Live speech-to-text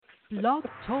Blog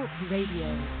Talk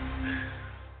Radio.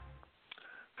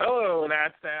 Hello,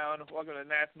 Nats Town. Welcome to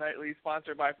Nats Nightly,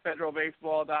 sponsored by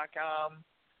FederalBaseball.com.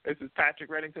 This is Patrick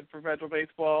Reddington from Federal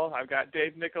Baseball. I've got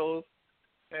Dave Nichols,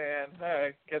 and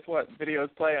guess what?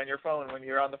 Videos play on your phone when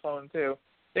you're on the phone, too.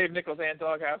 Dave Nichols and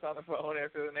Doghouse on the phone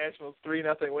after the Nationals'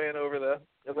 3-0 win over the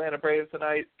Atlanta Braves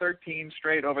tonight. 13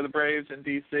 straight over the Braves in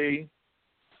D.C.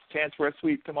 Chance for a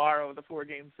sweep tomorrow with a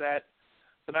 4-game set.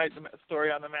 Tonight, the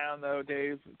story on the mound, though,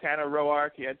 Dave, Tanner Roark,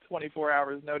 he had 24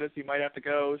 hours notice. He might have to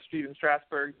go. Stephen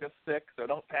Strasburg just sick, so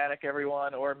don't panic,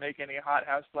 everyone, or make any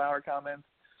hothouse flower comments.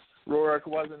 Roark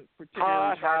wasn't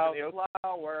particularly sharp in the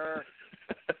flower.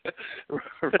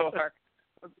 Roark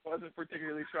wasn't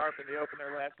particularly sharp in the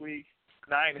opener last week.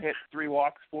 9 hits, 3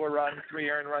 walks, 4 runs, 3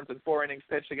 earned runs, and 4 innings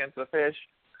pitched against the Fish.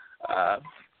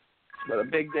 But a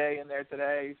big day in there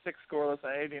today. 6 scoreless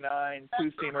on 89.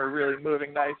 2-seamer really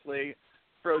moving nicely.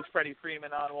 Throws Freddie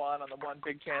Freeman on the one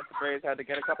big chance the Braves had to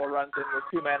get a couple runs in with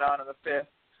 2 men on in the 5th.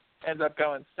 Ends up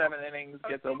going 7 innings,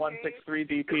 gets a 1.63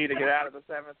 DP to get out of the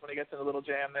 7th when he gets in a little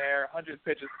jam there. 100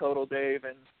 pitches total, Dave,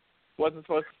 and wasn't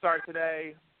supposed to start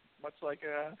today, much like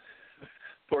a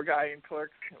poor guy in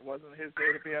Clerks. It wasn't his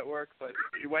day to be at work, but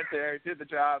he went there, did the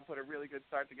job, put a really good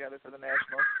start together for the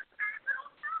Nationals.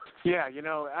 Yeah,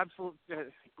 absolutely.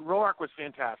 Roark was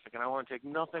fantastic, and I want to take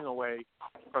nothing away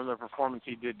from the performance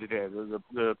he did today.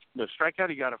 The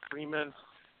strikeout he got of Freeman,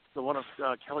 the one of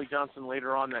Kelly Johnson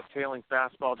later on, that tailing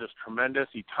fastball, just tremendous.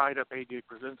 He tied up A.J.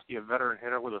 Krasinski, a veteran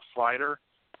hitter, with a slider.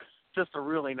 Just a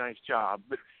really nice job.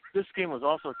 But this game was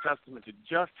also a testament to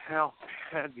just how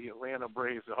bad the Atlanta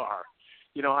Braves are.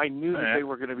 I knew that they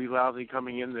were going to be lousy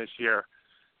coming in this year.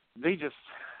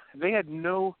 They had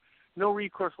no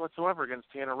recourse whatsoever against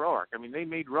Tanner Roark. I mean, they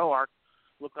made Roark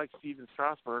look like Stephen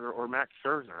Strasburg or Max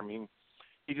Scherzer. I mean,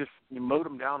 he mowed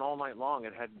him down all night long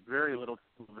and had very little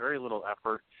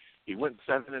effort. He went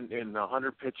 7 in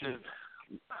 100 pitches,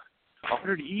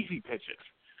 100 easy pitches.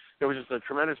 It was just a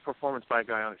tremendous performance by a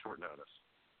guy on short notice.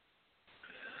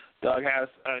 Doghouse,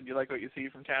 do you like what you see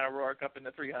from Tanner Roark up in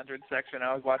the 300 section?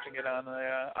 I was watching it on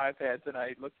the iPad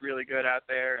tonight. Looked really good out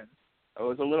there, and I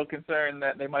was a little concerned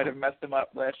that they might have messed him up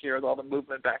last year with all the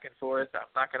movement back and forth. I'm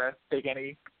not going to take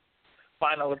any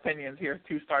final opinions here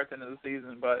 2 starts into the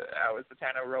season, but that was the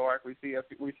Tanner Roark we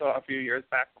saw a few years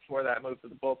back before that move to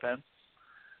the bullpen.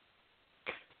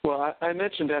 Well, I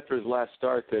mentioned after his last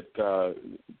start that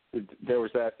there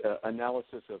was that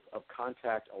analysis of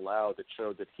contact allowed that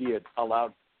showed that he had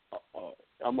allowed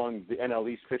among the NL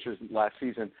East pitchers last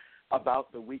season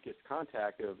about the weakest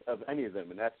contact of any of them,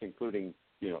 and that's including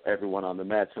everyone on the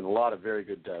Mets and a lot of very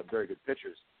good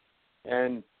pitchers.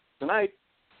 And tonight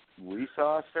we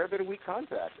saw a fair bit of weak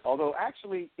contact, although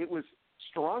actually it was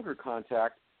stronger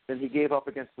contact than he gave up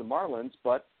against the Marlins,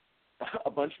 but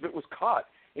a bunch of it was caught,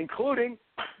 including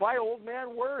by old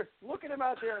man Worth. Look at him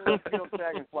out there in left field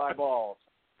tagging fly balls.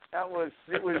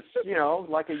 It was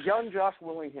like a young Josh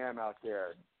Willingham out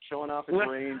there, showing off his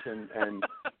range and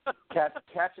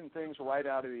catching things right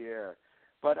out of the air.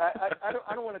 But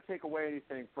I don't want to take away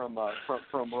anything from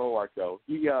Roark, though.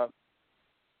 He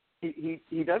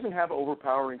doesn't have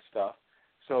overpowering stuff,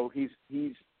 so he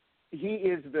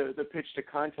is the pitch to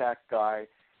contact guy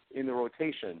in the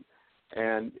rotation,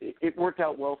 and it worked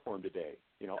out well for him today.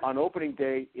 On opening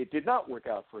day, it did not work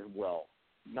out for him well,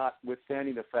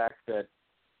 notwithstanding the fact that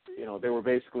there were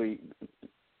basically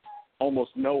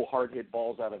almost no hard hit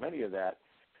balls out of any of that.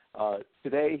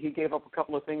 Today, he gave up a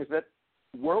couple of things that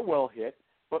were well hit,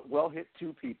 but well hit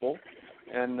 2 people,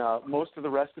 and most of the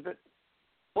rest of it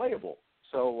playable.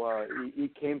 So he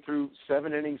came through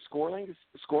 7 innings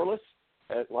scoreless,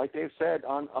 like Dave said,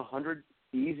 on 100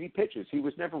 easy pitches. He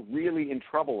was never really in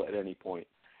trouble at any point.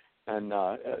 And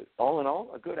all in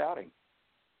all, a good outing.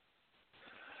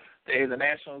 Dave, the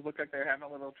Nationals look like they're having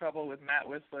a little trouble with Matt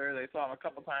Whistler. They saw him a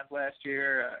couple times last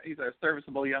year. He's a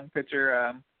serviceable young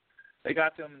pitcher. They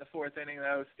got to him in the 4th inning,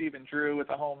 though. Stephen Drew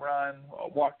with a home run, a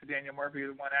walk to Daniel Murphy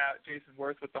with 1 out, Jason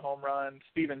Worth with the home run,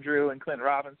 Stephen Drew and Clint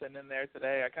Robinson in there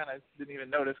today. I kind of didn't even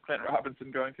notice Clint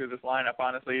Robinson going through this lineup,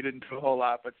 honestly. He didn't do a whole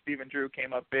lot, but Stephen Drew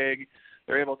came up big.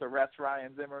 They're able to rest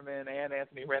Ryan Zimmerman and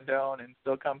Anthony Rendon and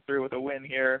still come through with a win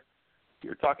here.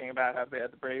 You're talking about how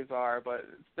bad the Braves are, but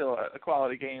it's still a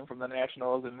quality game from the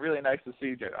Nationals, and really nice to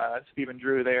see Stephen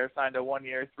Drew there. Signed a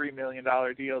 1-year, $3 million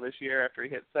deal this year after he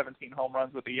hit 17 home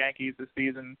runs with the Yankees this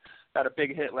season. Had a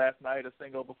big hit last night, a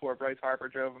single before Bryce Harper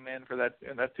drove him in for that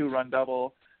 2-run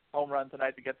double. Home run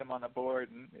tonight to get them on the board,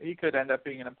 and he could end up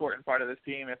being an important part of this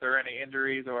team if there are any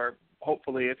injuries, or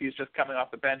hopefully if he's just coming off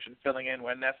the bench and filling in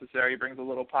when necessary, brings a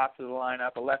little pop to the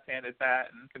lineup, a left-handed bat,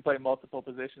 and can play multiple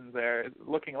positions there. It's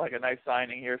looking like a nice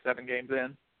signing here 7 games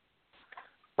in.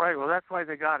 Right. Well, that's why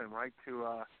they got him, right?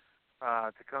 To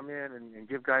come in and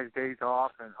give guys days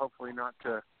off, and hopefully not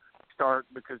to start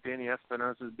because Danny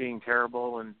Espinosa is being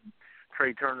terrible and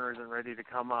Trey Turner isn't ready to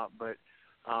come up. But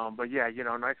yeah,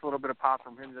 nice little bit of pop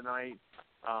from him tonight.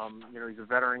 He's a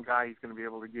veteran guy. He's going to be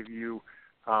able to give you,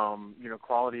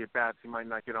 quality at bats. He might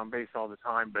not get on base all the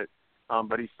time,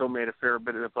 but he still made a fair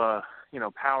bit of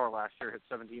power last year. Hit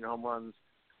 17 home runs,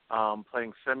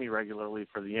 playing semi-regularly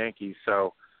for the Yankees.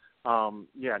 So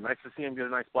nice to see him get a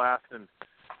nice blast. And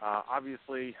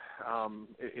obviously,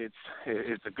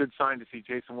 it's a good sign to see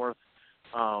Jason Worth,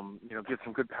 get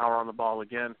some good power on the ball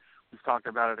again. We've talked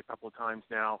about it a couple of times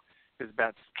now. His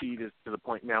bat speed is to the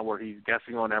point now where he's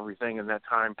guessing on everything, and that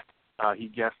time he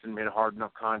guessed and made a hard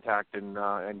enough contact and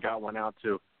got one out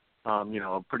to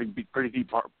a pretty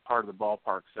deep part of the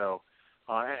ballpark. So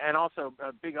and also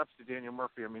big ups to Daniel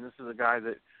Murphy. I mean, this is a guy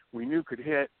that we knew could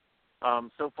hit.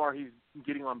 So far, he's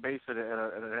getting on base at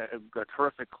a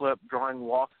terrific clip, drawing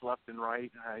walks left and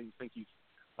right. I think he's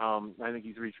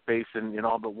reached base in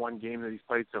all but one game that he's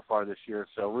played so far this year.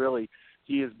 So really,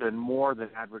 he has been more than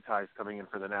advertised coming in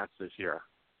for the Nats this year.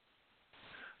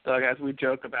 So, guys, we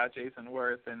joke about Jason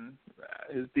Worth, and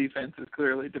his defense is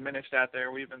clearly diminished out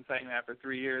there. We've been saying that for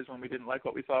 3 years when we didn't like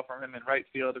what we saw from him in right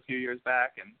field a few years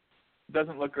back, and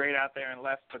doesn't look great out there in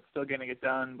left, but still getting it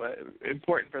done. But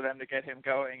important for them to get him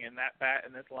going, and that bat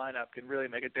in this lineup can really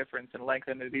make a difference and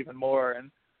lengthen it even more. And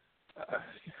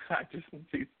I just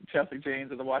see Chelsea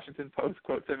Janes of the Washington Post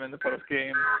quotes him in the post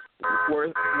game.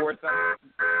 Worth on,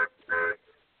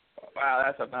 wow,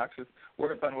 that's obnoxious.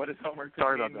 Worth on what his homework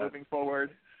could mean moving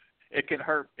forward. It can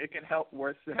hurt. It can help,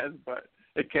 Worth says, but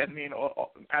it can mean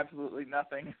absolutely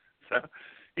nothing. So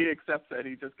he accepts that.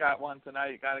 He just got one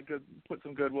tonight. Put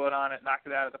some good wood on it, knocked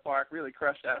it out of the park. Really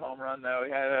crushed that home run, though.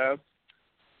 He had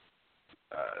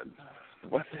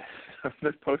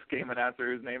this post-game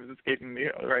announcer, whose name is escaping me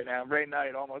right now, Ray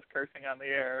Knight, almost cursing on the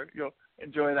air. You'll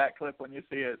enjoy that clip when you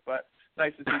see it. But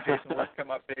nice to see Jason Worth come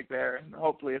up big there, and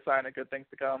hopefully a sign of good things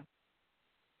to come.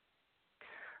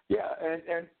 Yeah,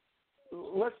 and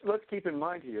let's keep in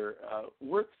mind here,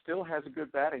 Worth still has a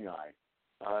good batting eye.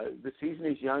 The season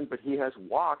is young, but he has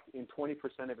walked in 20%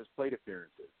 of his plate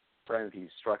appearances. Granted, he's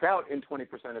struck out in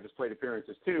 20% of his plate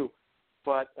appearances too,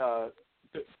 but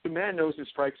the man knows his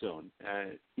strike zone.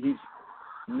 He's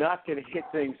not going to hit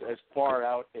things as far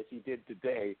out as he did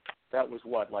today. That was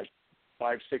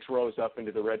 5-6 rows up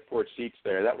into the red porch seats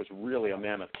there. That was really a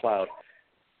mammoth cloud.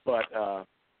 But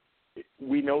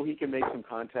we know he can make some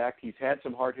contact. He's had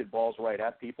some hard hit balls right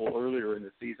at people earlier in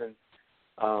the season.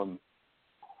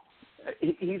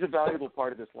 He's a valuable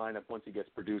part of this lineup once he gets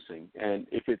producing. And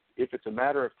if it's a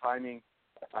matter of timing,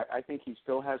 I think he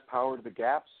still has power to the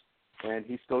gaps, and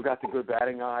he's still got the good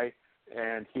batting eye,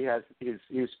 and he has his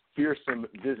fearsome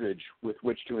visage with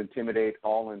which to intimidate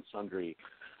all and sundry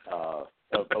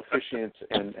officiants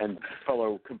and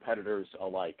fellow competitors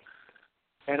alike.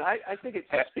 And I think it's,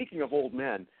 speaking of old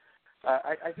men,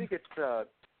 I think it's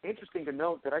interesting to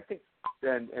note that I think,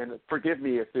 and forgive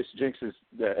me if this jinxes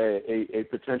a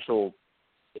potential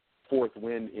fourth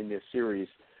win in this series,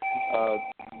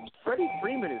 Freddie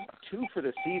Freeman is 2 for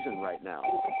the season right now.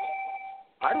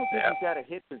 I don't think he's had a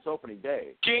hit since opening day.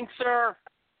 Jinxer!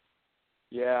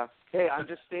 Yeah. Hey, I'm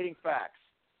just stating facts,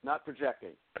 not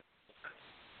projecting.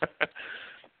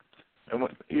 And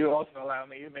you also allow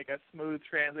me to make a smooth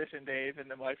transition, Dave,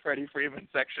 into my Freddie Freeman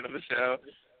section of the show.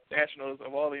 Nationals,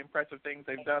 of all the impressive things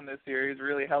they've done this series,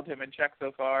 really held him in check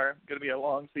so far. Going to be a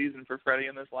long season for Freddie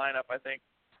in this lineup, I think.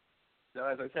 So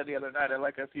as I said the other night, I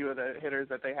like a few of the hitters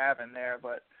that they have in there,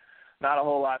 but not a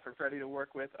whole lot for Freddie to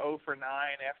work with. 0 for 9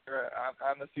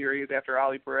 on the series after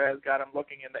Ollie Perez got him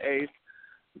looking in the eighth.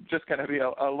 Just going to be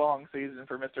a long season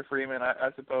for Mr. Freeman,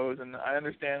 I suppose, and I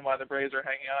understand why the Braves are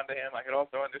hanging on to him. I could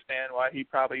also understand why he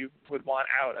probably would want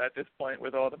out at this point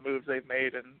with all the moves they've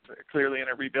made and clearly in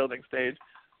a rebuilding stage.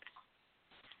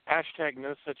 Hashtag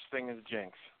no such thing as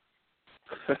jinx.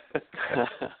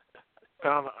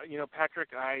 Patrick,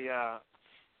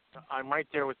 I'm right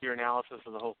there with your analysis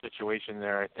of the whole situation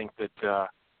there. I think that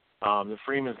the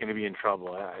Freeman's going to be in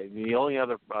trouble. The only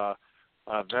other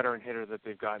veteran hitter that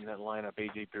they've got in that lineup,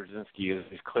 A.J. Pierzynski,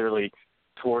 is clearly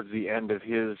towards the end of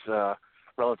his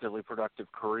relatively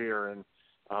productive career. And,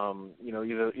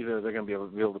 either they're going to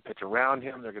be able to pitch around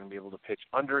him, they're going to be able to pitch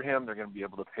under him, they're going to be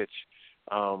able to pitch,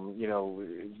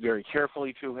 very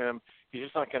carefully to him. He's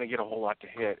just not going to get a whole lot to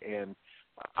hit. And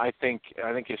I think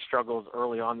his struggles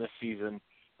early on this season,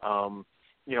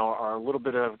 are a little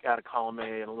bit of out of column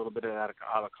A and a little bit out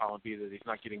of column B, that he's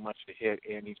not getting much to hit,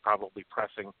 and he's probably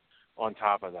pressing on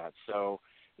top of that. So,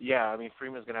 yeah, I mean,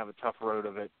 Freeman's going to have a tough road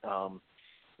of it.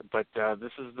 But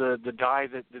this is the die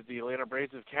that the Atlanta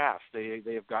Braves have cast. They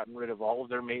have gotten rid of all of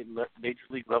their major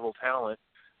league level talent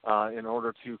in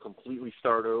order to completely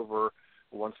start over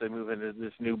once they move into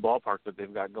this new ballpark that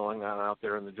they've got going on out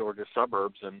there in the Georgia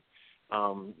suburbs. And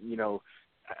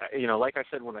like I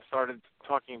said when I started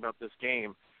talking about this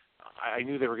game, I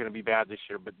knew they were going to be bad this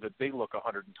year, but they look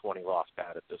 120 loss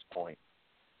bad at this point.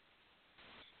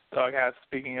 Doghouse,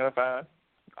 speaking of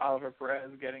Oliver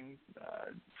Perez getting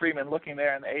Freeman looking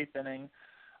there in the 8th inning,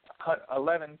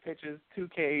 11 pitches, 2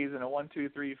 Ks, and a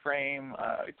 1-2-3 frame.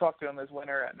 We talked to him this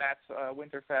winter at Nats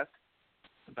Winterfest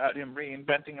about him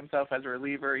reinventing himself as a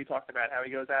reliever. He talked about how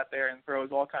he goes out there and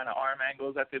throws all kind of arm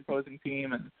angles at the opposing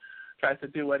team and tries to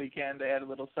do what he can to add a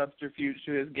little subterfuge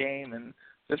to his game, and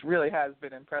this really has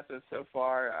been impressive so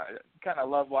far. I kind of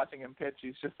love watching him pitch.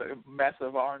 He's just a mess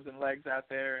of arms and legs out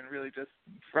there and really just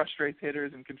frustrates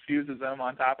hitters and confuses them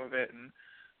on top of it, and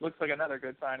looks like another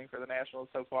good signing for the Nationals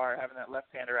so far, having that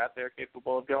left-hander out there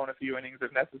capable of going a few innings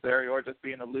if necessary or just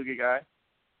being a loogie guy.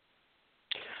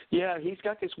 Yeah, he's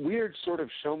got this weird sort of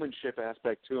showmanship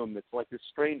aspect to him. It's like this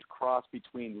strange cross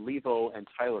between Levo and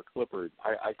Tyler Clippard.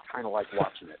 I kind of like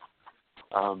watching it.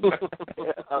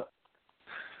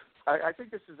 I think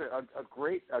this is a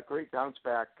great bounce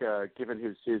back,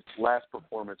 given his last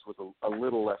performance was a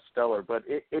little less stellar. But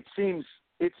it seems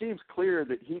clear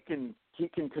that he can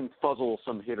confuzzle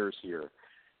some hitters here,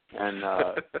 and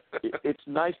it's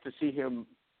nice to see him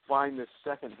find this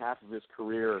second half of his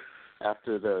career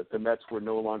after the Mets were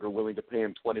no longer willing to pay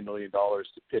him $20 million to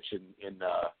pitch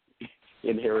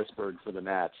in Harrisburg for the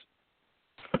Nats.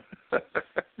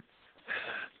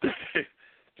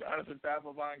 Jonathan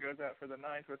Papelbon goes out for the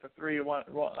 9th with a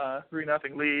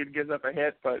 3-0 lead, gives up a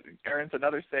hit, but earns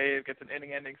another save, gets an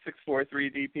inning-ending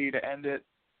 6-4-3 DP to end it.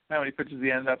 How many pitches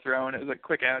he ended up throwing? It was a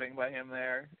quick outing by him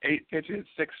there. 8 pitches,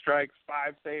 6 strikes,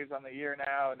 5 saves on the year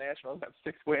now. Nationals have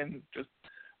 6 wins, just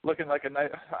looking like a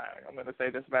night. I'm going to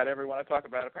say this about everyone I talk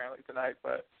about apparently tonight,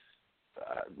 but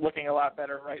looking a lot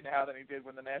better right now than he did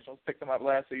when the Nationals picked him up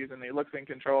last season. He looks in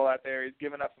control out there. He's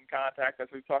given up some contact, as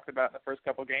we've talked about in the first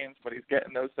couple games, but he's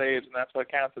getting those saves, and that's what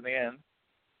counts in the end.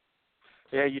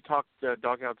 Yeah, you talked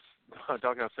Doghouse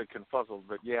said confuzzled,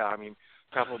 but yeah, I mean,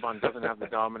 Papelbon doesn't have the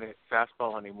dominant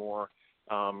fastball anymore.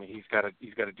 He's got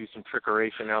to do some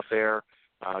trickeration out there.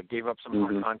 Gave up some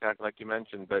hard contact, like you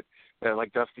mentioned, but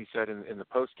like Dusty said in the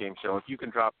post game show, if you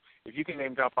can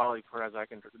name drop Ollie Perez, I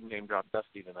can name drop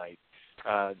Dusty tonight.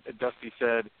 Dusty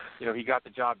said, he got the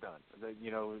job done.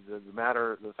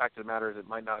 The fact of the matter is, it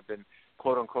might not have been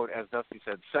quote unquote, as Dusty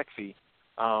said, sexy,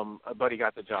 but he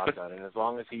got the job done. And as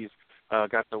long as he's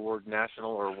got the word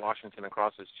national or Washington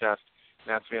across his chest,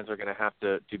 Nats fans are going to have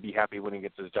to be happy when he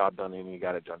gets his job done, and he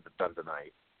got it done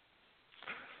tonight.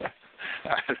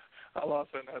 I'll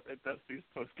also note that Dusty's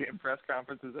post-game press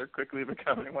conferences are quickly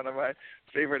becoming one of my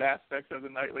favorite aspects of the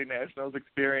nightly Nationals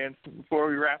experience. Before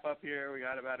we wrap up here, we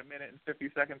got about 1 minute and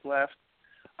 50 seconds left.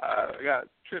 We got a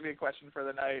trivia question for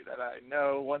the night that I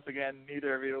know, once again,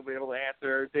 neither of you will be able to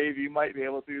answer. Dave, you might be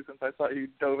able to, since I saw you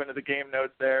dove into the game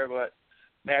notes there, but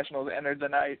Nationals entered the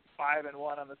night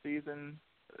 5-1 on the season.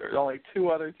 There's only 2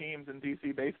 other teams in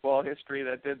D.C. baseball history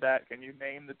that did that. Can you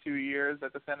name the 2 years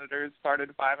that the Senators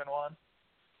started 5-1?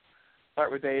 Start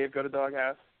with Dave. Go to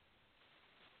Doghouse.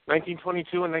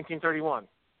 1922 and 1931.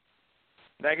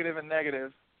 Negative and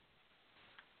negative.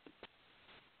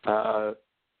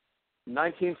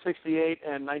 1968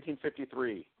 and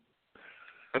 1953.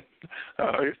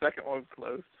 Your second one was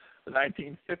close. The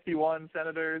 1951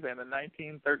 Senators and the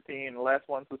 1913. The last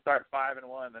ones to start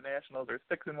 5-1. The Nationals are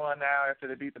 6-1 now after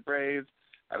they beat the Braves.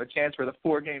 Have a chance for the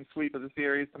 4-game sweep of the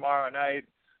series tomorrow night.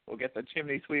 We'll get the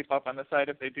chimney sweep up on the site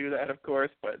if they do that, of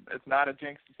course, but it's not a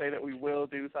jinx to say that we will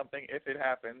do something if it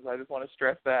happens. I just want to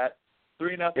stress that.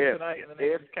 3-0 tonight in the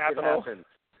nation's capital.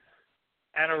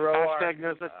 And a Roark. Hashtag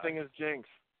no such thing as jinx.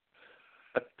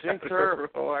 Jinx or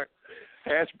Roark.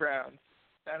 Hash Browns.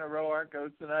 Santa Roark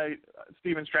goes tonight.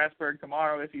 Stephen Strasburg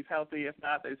tomorrow if he's healthy. If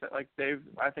not, they said, like Dave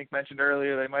I think mentioned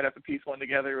earlier, they might have to piece one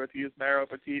together with Yusmeiro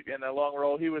Petit in the long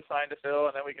role he was signed to fill,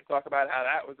 and then we can talk about how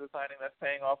that was a signing that's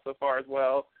paying off so far as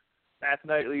well. Nats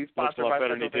Nightly, sponsored by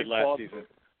Federal Baseball.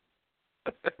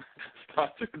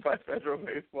 Sponsored by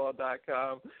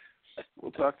FederalBaseball.com.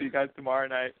 We'll talk to you guys tomorrow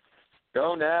night.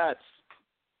 Go Nats.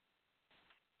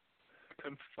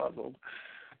 Confuzzled.